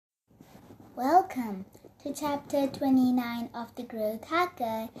Welcome to Chapter 29 of The Growth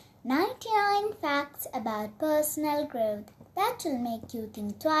Hacker, 99 Facts about Personal Growth That Will Make You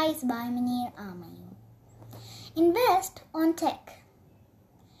Think Twice by Munir Amin. Invest on tech.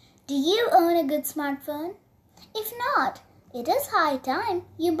 Do you own a good smartphone? If not, it is high time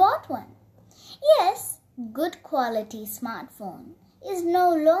you bought one. Yes, good quality smartphone is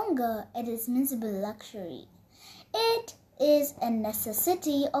no longer a dismissible luxury. It is a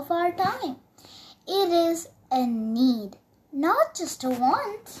necessity of our time. It is a need, not just a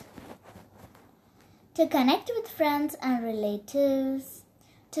want. To connect with friends and relatives,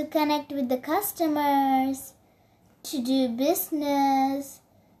 to connect with the customers, to do business,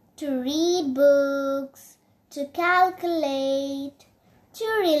 to read books, to calculate, to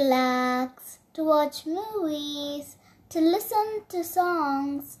relax, to watch movies, to listen to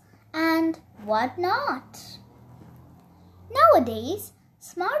songs, and whatnot. Nowadays,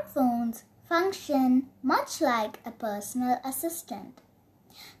 smartphones function much like a personal assistant.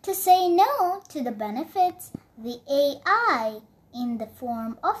 To say no to the benefits the AI in the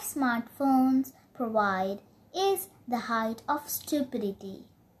form of smartphones provide is the height of stupidity.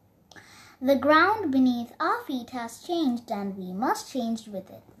 The ground beneath our feet has changed and we must change with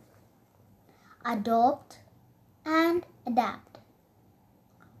it. Adopt and adapt,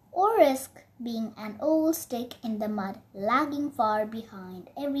 or risk being an old stick in the mud, lagging far behind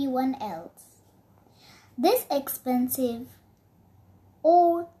everyone else. This expensive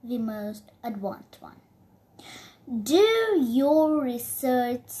or the most advanced one. Do your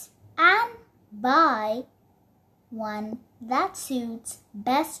research and buy one that suits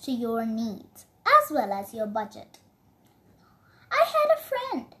best to your needs as well as your budget. I had a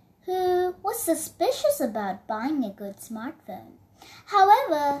friend who was suspicious about buying a good smartphone.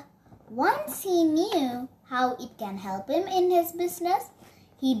 However, once he knew how it can help him in his business,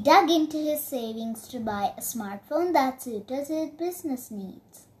 he dug into his savings to buy a smartphone that suited his business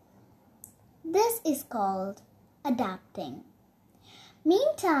needs. This is called adapting.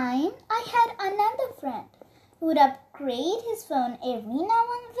 Meantime, I had another friend who would upgrade his phone every now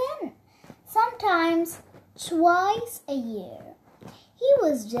and then, sometimes twice a year. He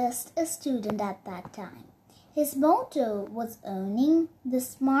was just a student at that time. His motto was owning the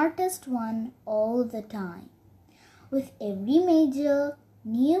smartest one all the time. With every major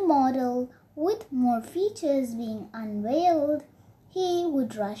new model with more features being unveiled, he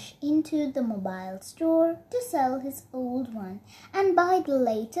would rush into the mobile store to sell his old one and buy the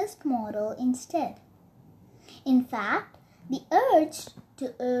latest model instead. In fact, the urge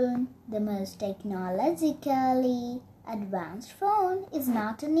to own the most technologically advanced phone is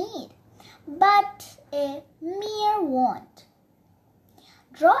not a need, but a mere want.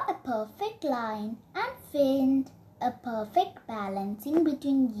 Draw a perfect line and find a perfect balancing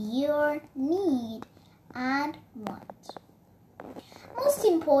between your need and want. Most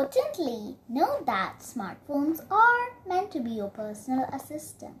importantly, know that smartphones are meant to be your personal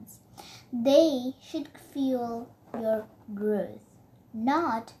assistants. They should fuel your growth,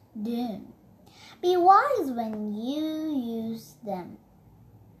 not doom. Be wise when you use them.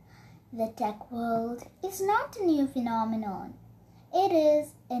 The tech world is not a new phenomenon. It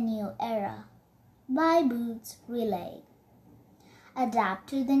is a new era. Buy Boots Relay. Adapt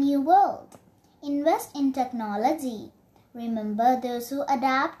to the new world. Invest in technology. Remember, those who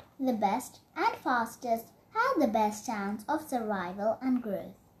adapt the best and fastest have the best chance of survival and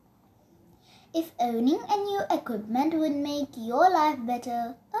growth. If owning a new equipment would make your life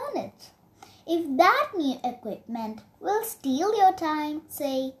better, own it. If that new equipment will steal your time,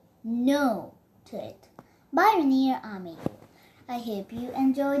 say no to it. By Munir Amin. I hope you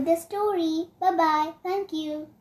enjoyed the story. Bye-bye. Thank you.